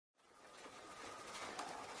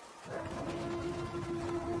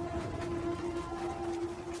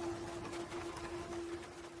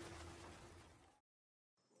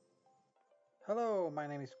Hello, my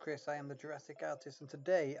name is Chris, I am the Jurassic artist, and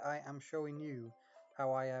today I am showing you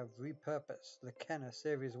how I have repurposed the Kenner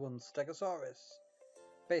Series 1 Stegosaurus.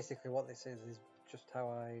 Basically what this is just how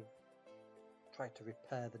I've tried to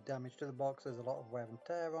repair the damage to the box. There's a lot of wear and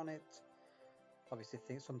tear on it. Obviously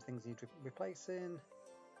some things need replacing,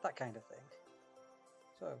 that kind of thing.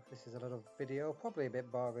 So this is a little video, probably a bit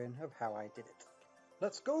boring, of how I did it.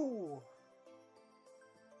 Let's go!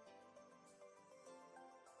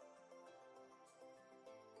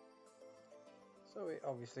 So it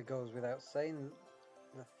obviously goes without saying,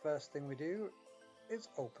 the first thing we do is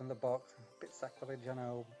open the box. A bit sacrilege, I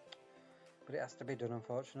know, but it has to be done,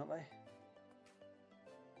 unfortunately.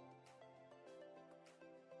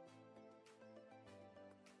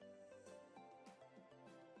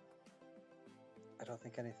 I don't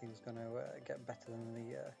think anything's going to get better than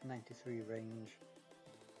the 93 range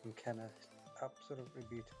from Kenner. Absolutely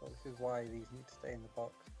beautiful. This is why these need to stay in the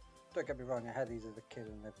box. Don't get me wrong, I had these as a kid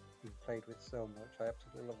and they've been played with so much. I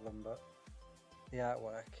absolutely love them, but the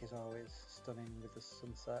artwork is always stunning with the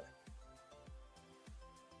sunset.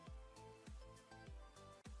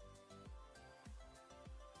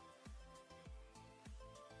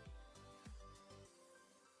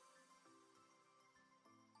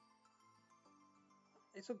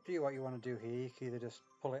 It's up to you what you want to do here. You can either just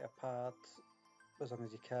pull it apart, as long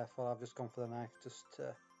as you're careful. I've just gone for the knife just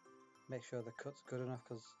to make sure the cut's good enough,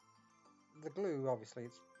 because the glue, obviously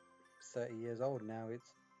it's 30 years old now,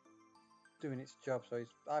 it's doing its job, so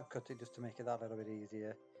I've cut it just to make it that little bit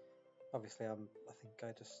easier. Obviously I think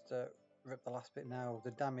I just ripped the last bit now.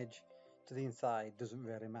 The damage to the inside doesn't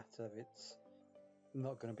really matter, it's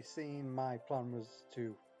not going to be seen. My plan was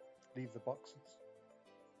to leave the boxes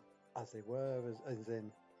as they were, as in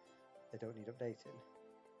they don't need updating.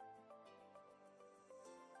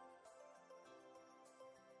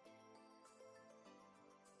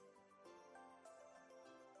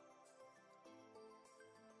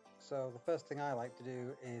 So the first thing I like to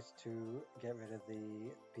do is to get rid of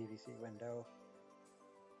the PVC window.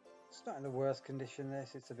 It's not in the worst condition,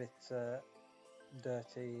 this, it's a bit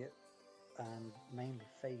dirty and mainly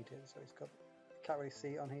faded, so it's got, you can't really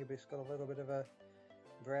see it on here, but it's got a little bit of a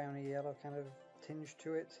browny yellow kind of tinge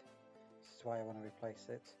to it. This is why I want to replace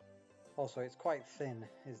it. Also it's quite thin,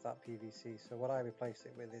 is that PVC, so what I replace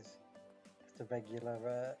it with is just a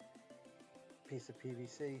regular piece of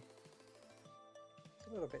PVC. It's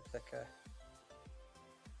a little bit thicker.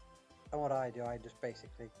 And what I do, I just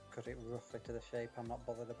basically cut it roughly to the shape. I'm not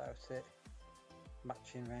bothered about it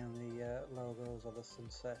matching around the logos or the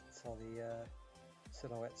sunsets or the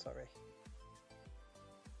silhouette, sorry.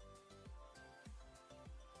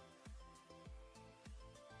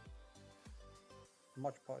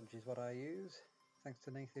 Mod Podge is what I use. Thanks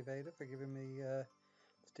to Nathan Vader for giving me the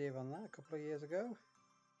steer on that a couple of years ago.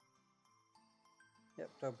 Yep,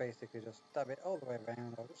 so basically just dab it all the way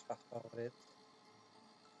around, or just fast forward it.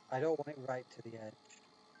 I don't want it right to the edge.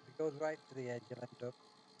 If it goes right to the edge, you'll end up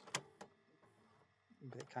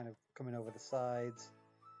with it kind of coming over the sides.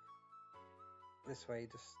 This way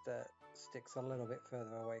it just sticks a little bit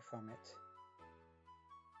further away from it.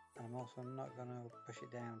 And I'm also not going to push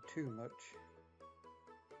it down too much.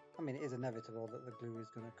 I mean, it is inevitable that the glue is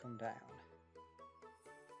going to come down.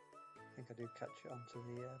 I think I do catch it onto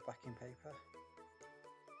the backing paper.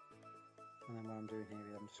 And then what I'm doing here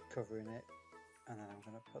is I'm just covering it, and then I'm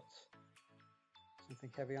going to put something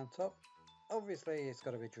heavy on top. Obviously it's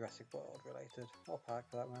got to be Jurassic World related, or Park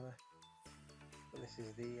for that matter. But this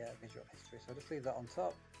is the visual history, so just leave that on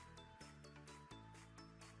top.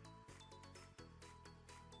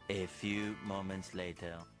 A few moments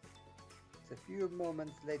later. It's a few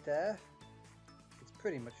moments later. It's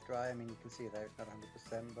pretty much dry. I mean, you can see there it's not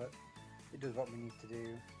 100%, but it does what we need to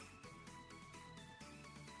do.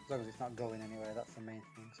 As long as it's not going anywhere, that's the main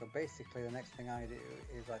thing. So basically the next thing I do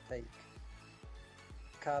is I take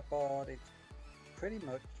cardboard. It's pretty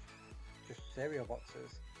much just cereal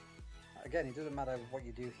boxes. Again, it doesn't matter what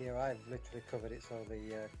you do here. I've literally covered it so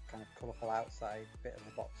the kind of colourful outside bit of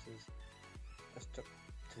the boxes just stuck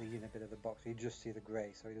to the inner bit of the box. You just see the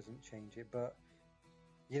grey, so it doesn't change it, but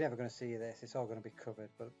you're never going to see this. It's all going to be covered.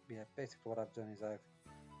 But yeah, basically what I've done is I've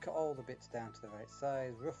cut all the bits down to the right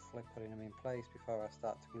size, roughly putting them in place before I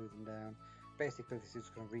start to glue them down. Basically this is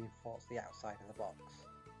going to reinforce the outside of the box.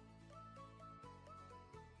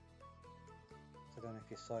 So I don't know if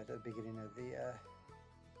you saw it at the beginning of the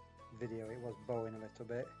video, it was bowing a little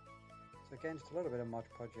bit. So again, just a little bit of Mod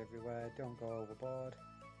Podge everywhere, don't go overboard,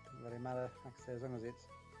 doesn't really matter. Like I say, as long as it's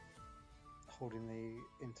holding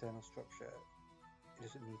the internal structure, it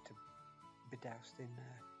doesn't need to be doused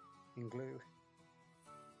in glue.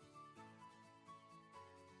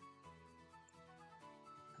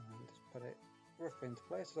 put it roughly into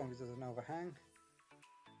place as long as there's an overhang.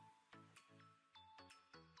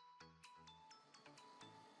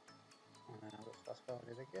 And I'll just fast forward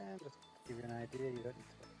it again, just to give you an idea. You don't need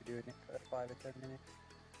to be doing it for 5 or 10 minutes.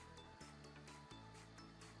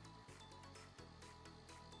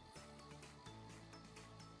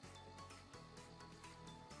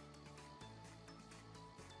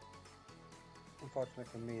 Unfortunately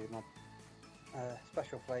for me, my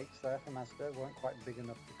special flakes there from Asda weren't quite big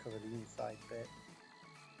enough to cover the inside bit,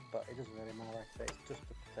 but it doesn't really matter, like I say, it's just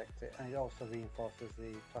to protect it, and it also reinforces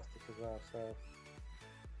the plastic as well. So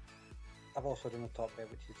I've also done the top bit,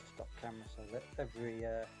 which is just off camera, so that every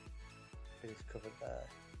bit is covered there.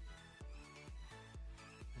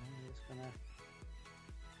 And I'm just gonna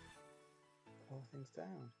pull things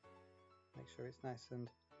down, make sure it's nice and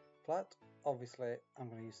flat. Obviously I'm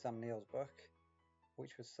going to use Sam Neill's book,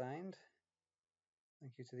 which was signed.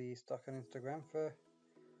 Thank you to the stock on Instagram for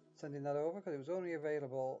sending that over, because it was only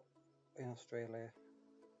available in Australia.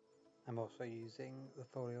 I'm also using the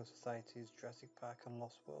Folio Society's Jurassic Park and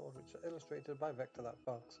Lost World, which are illustrated by Vector. That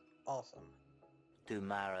book's awesome.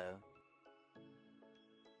 Tomorrow.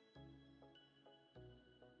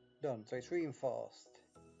 Done, so it's reinforced.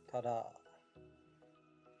 Ta-da!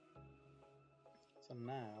 So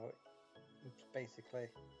now it's basically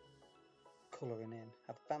colouring in,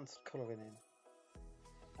 advanced colouring in.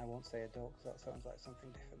 I won't say adult because that sounds like something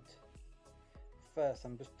different. First,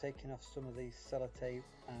 I'm just taking off some of these sellotape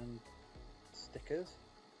and stickers.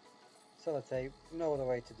 Sellotape, no other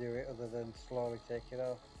way to do it other than slowly take it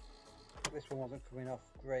off. This one wasn't coming off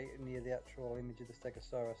great near the actual image of the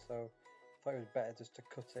Stegosaurus, so I thought it was better just to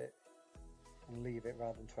cut it and leave it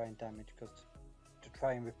rather than try and damage, because to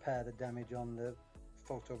try and repair the damage on the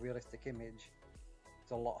photorealistic image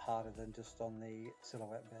is a lot harder than just on the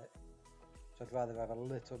silhouette bit. So I'd rather have a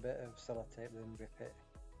little bit of sellotape than rip it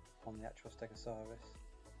on the actual Stegosaurus.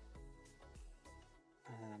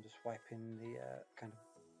 And I'm just wiping the kind of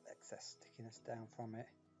excess stickiness down from it.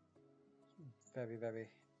 Very, very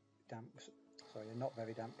damp, sorry, a not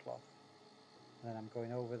very damp cloth. And then I'm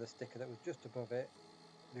going over the sticker that was just above it,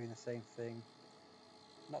 doing the same thing,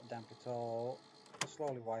 not damp at all,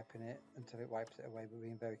 slowly wiping it until it wipes it away, but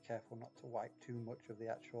being very careful not to wipe too much of the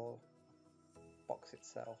actual box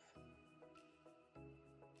itself.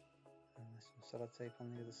 And there's some sellotape on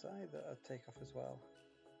the other side that I'll take off as well.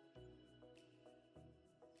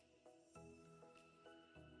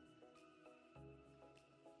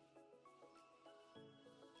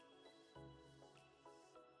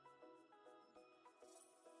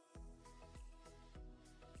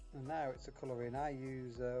 And now it's a colouring. I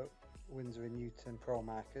use Winsor & Newton Pro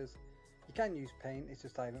markers. You can use paint, it's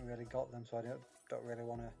just I haven't really got them, so I don't really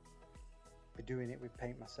want to be doing it with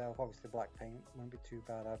paint myself. Obviously black paint won't be too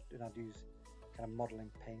bad. I'd use kind of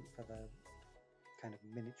modelling paint for the kind of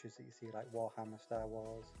miniatures that you see, like Warhammer, Star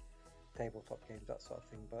Wars, tabletop games, that sort of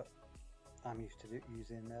thing, but I'm used to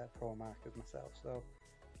using Pro markers myself, so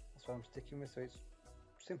that's what I'm sticking with. So it's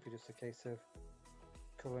simply just a case of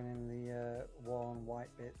colouring in the worn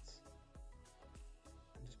white bits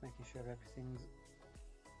and just making sure everything's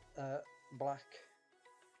black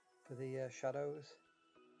for the shadows.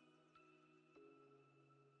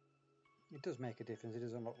 It does make a difference. It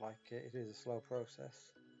doesn't look like it is a slow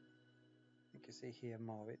process. You can see here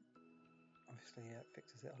more, it obviously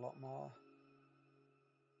fixes it a lot more.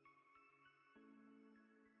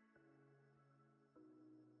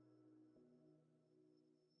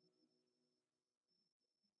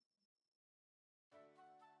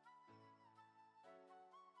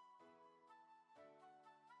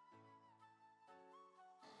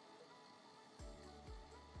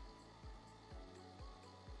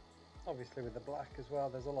 Obviously with the black as well,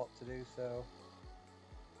 there's a lot to do, so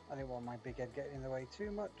I didn't want my big head getting in the way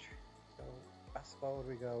too much. So fast forward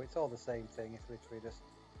we go. It's all the same thing. It's literally just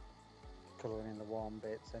colouring in the warm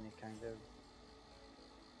bits, any kind of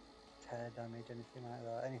tear damage, anything like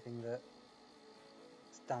that, anything that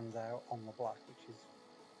stands out on the black, which is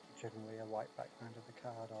generally a white background of the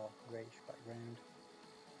card or greyish background.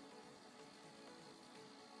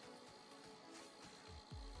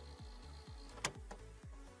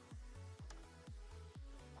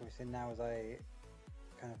 Obviously now as I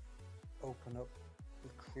kind of open up the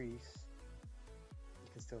crease, you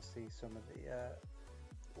can still see some of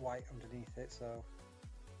the white underneath it, so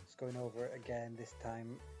just going over it again, this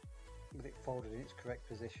time with it folded in its correct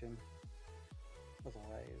position,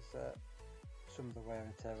 otherwise some of the wear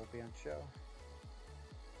and tear will be on show.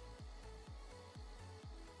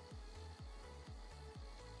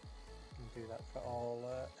 And do that for all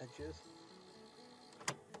edges.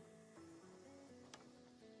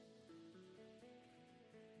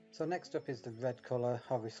 So next up is the red colour.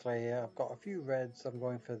 Obviously I've got a few reds. I'm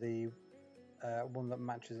going for the one that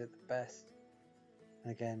matches it the best.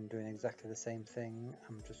 And again, doing exactly the same thing.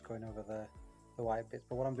 I'm just going over the white bits.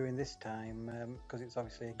 But what I'm doing this time, because it's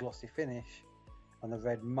obviously a glossy finish, and the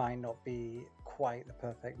red might not be quite the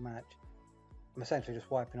perfect match, I'm essentially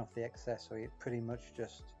just wiping off the excess, so it pretty much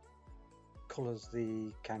just colours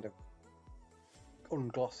the kind of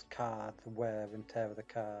unglossed card, the wear and tear of the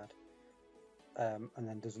card, and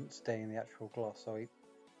then doesn't stay in the actual gloss, so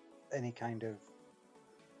any kind of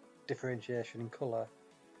differentiation in colour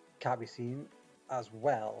can't be seen as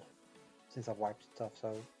well since I've wiped it off.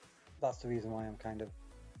 So that's the reason why I'm kind of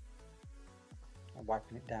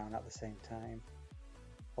wiping it down at the same time.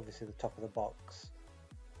 Obviously the top of the box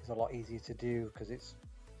is a lot easier to do because it's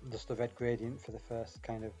just the red gradient for the first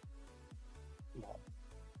kind of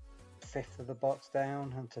fifth of the box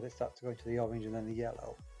down until it starts to go into the orange and then the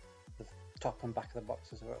yellow. The top and back of the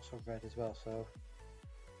boxes are also red as well, so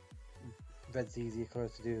red's the easier colour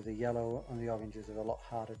to do. The yellow and the oranges are a lot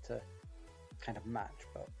harder to kind of match,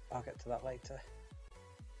 but I'll get to that later.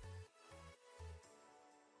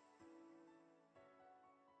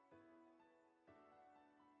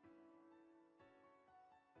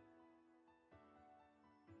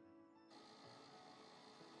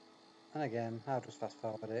 And again, I'll just fast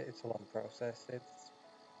forward it. It's a long process. It's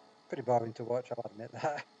pretty boring to watch, I'll admit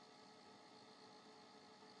that.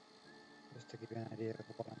 Just to give you an idea of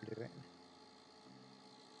what I'm doing.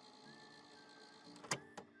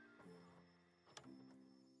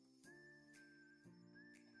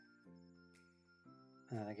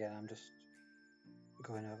 And then again, I'm just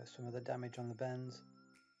going over some of the damage on the bends.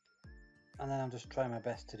 And then I'm just trying my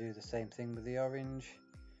best to do the same thing with the orange.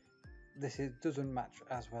 This doesn't match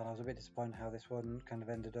as well. I was a bit disappointed how this one kind of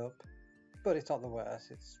ended up, but it's not the worst.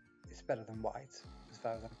 It's better than white as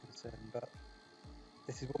far as I'm concerned, but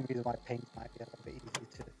this is one reason why paint might be a little bit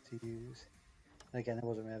easier to use. And again, there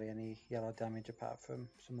wasn't really any yellow damage apart from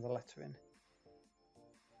some of the lettering.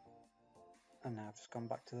 And now I've just gone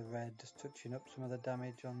back to the red, just touching up some of the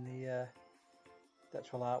damage on the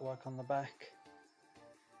actual artwork on the back.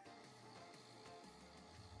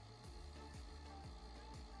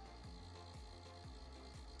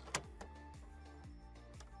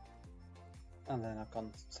 And then I've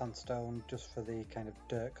gone sandstone just for the kind of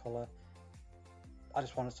dirt colour. I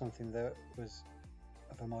just wanted something that was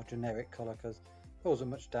of a more generic colour because there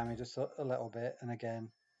wasn't much damage, just a little bit. And again,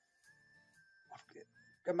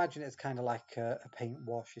 imagine it's kind of like a paint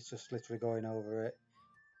wash. It's just literally going over it.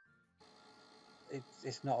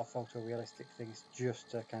 It's not a photorealistic thing. It's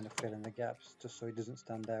just to kind of fill in the gaps, just so it doesn't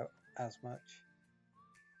stand out as much.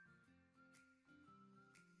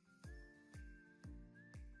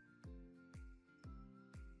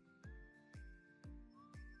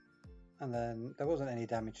 And then there wasn't any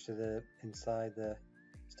damage to the inside. The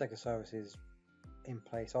Stegosaurus is in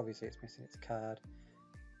place. Obviously it's missing its card,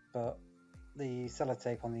 but the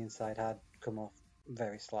sellotape on the inside had come off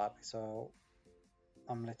very slightly, so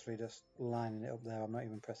I'm literally just lining it up there. I'm not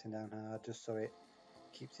even pressing down hard, just so it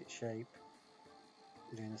keeps its shape.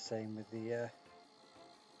 I'm doing the same with the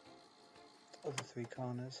other three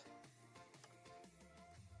corners.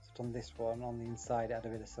 So on this one, on the inside it had a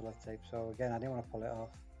bit of sellotape, so again I didn't want to pull it off.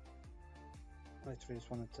 I literally just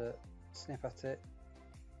wanted to snip at it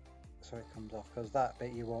so it comes off, because that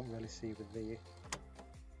bit you won't really see with the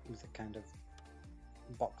kind of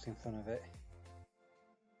box in front of it.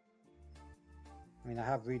 I mean, I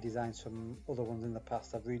have redesigned some other ones in the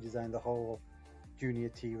past. I've redesigned the whole Junior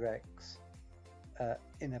T-Rex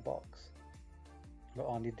inner box, but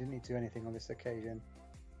I didn't need to do anything on this occasion.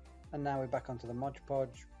 And now we're back onto the Mod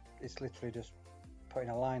Podge. It's literally just putting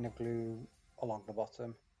a line of glue along the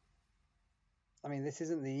bottom. I mean, this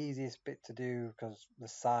isn't the easiest bit to do because the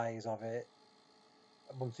size of it.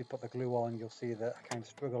 Once you put the glue on, you'll see that I kind of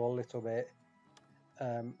struggle a little bit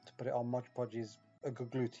to put it on. Mod Podge is a good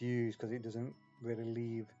glue to use because it doesn't really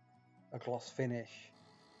leave a gloss finish,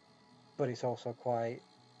 but it's also quite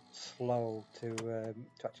slow to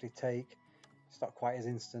actually take. It's not quite as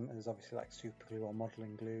instant as obviously like super glue or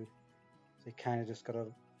modelling glue, so you kind of just got to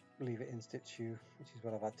leave it in situ, which is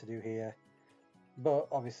what I've had to do here. But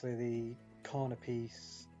obviously the corner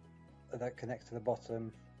piece that connects to the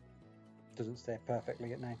bottom doesn't stay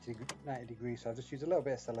perfectly at 90 degrees, so I've just used a little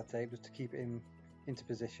bit of sellotape just to keep it into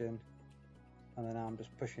position, and then I'm just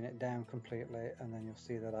pushing it down completely, and then you'll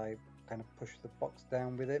see that I kind of push the box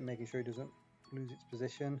down with it, making sure it doesn't lose its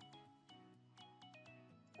position,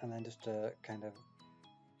 and then just to kind of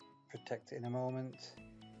protect it in a moment,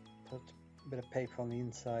 put a bit of paper on the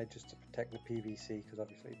inside just to protect the PVC, because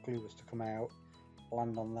obviously if glue was to come out,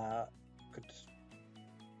 land on that, could just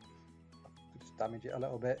damage it a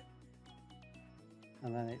little bit,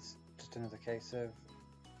 and then it's just another case of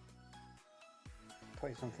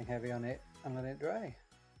putting something heavy on it and letting it dry.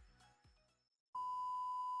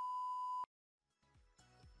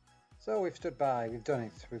 So we've stood by, we've done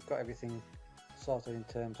it, we've got everything sorted in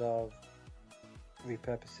terms of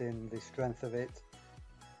repurposing the strength of it,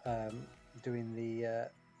 doing the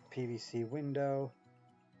PVC window,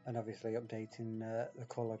 and obviously updating the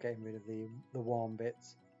colour, getting rid of the warm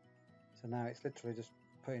bits. So now it's literally just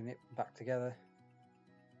putting it back together.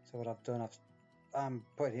 So what I've done, I'm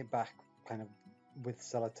putting it back kind of with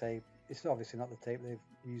sellotape. It's obviously not the tape they've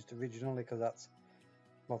used originally, because that's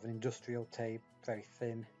more of an industrial tape, very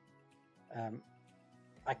thin.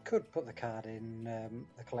 I could put the card in,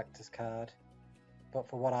 the collector's card, but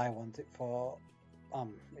for what I want it for,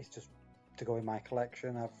 it's just to go in my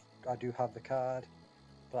collection. I do have the card,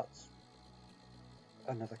 but that's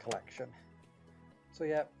another collection. So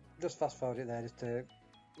yeah, just fast forward it there just to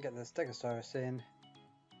get the Stegosaurus in,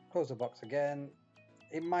 close the box again.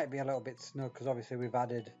 It might be a little bit snug because obviously we've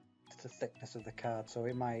added to the thickness of the card, so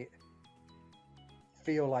it might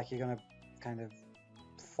feel like you're going to kind of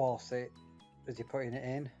force it as you're putting it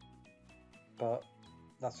in, but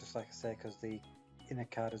that's just like I say, because the inner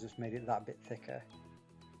card has just made it that bit thicker.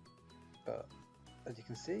 But as you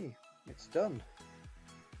can see, it's done.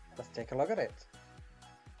 Let's take a look at it.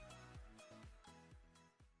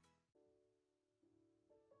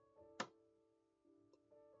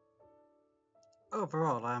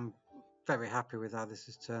 Overall, I'm very happy with how this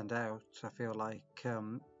has turned out. I feel like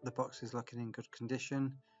the box is looking in good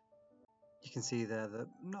condition. You can see there that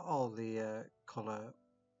not all the colour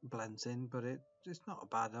blends in, but it's not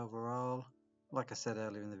bad overall. Like I said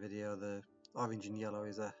earlier in the video, the orange and yellow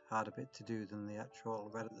is a harder bit to do than the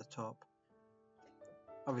actual red at the top.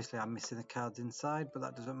 Obviously I'm missing the cards inside, but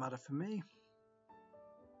that doesn't matter for me.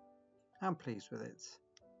 I'm pleased with it.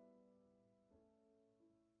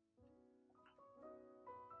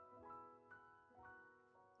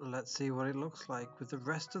 Let's see what it looks like with the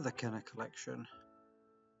rest of the Kenner collection.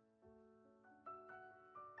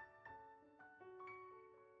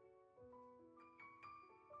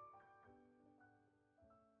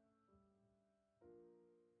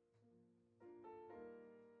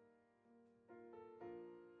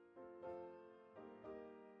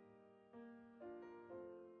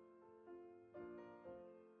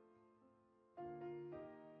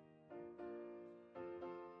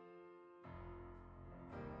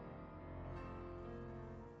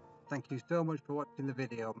 Thank you so much for watching the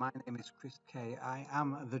video. My name is Chris K. I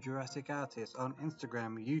am the Jurassic Artist on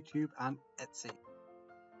Instagram, YouTube and Etsy.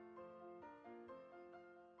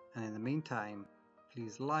 And in the meantime,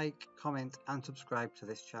 please like, comment and subscribe to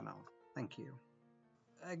this channel. Thank you.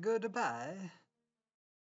 Goodbye.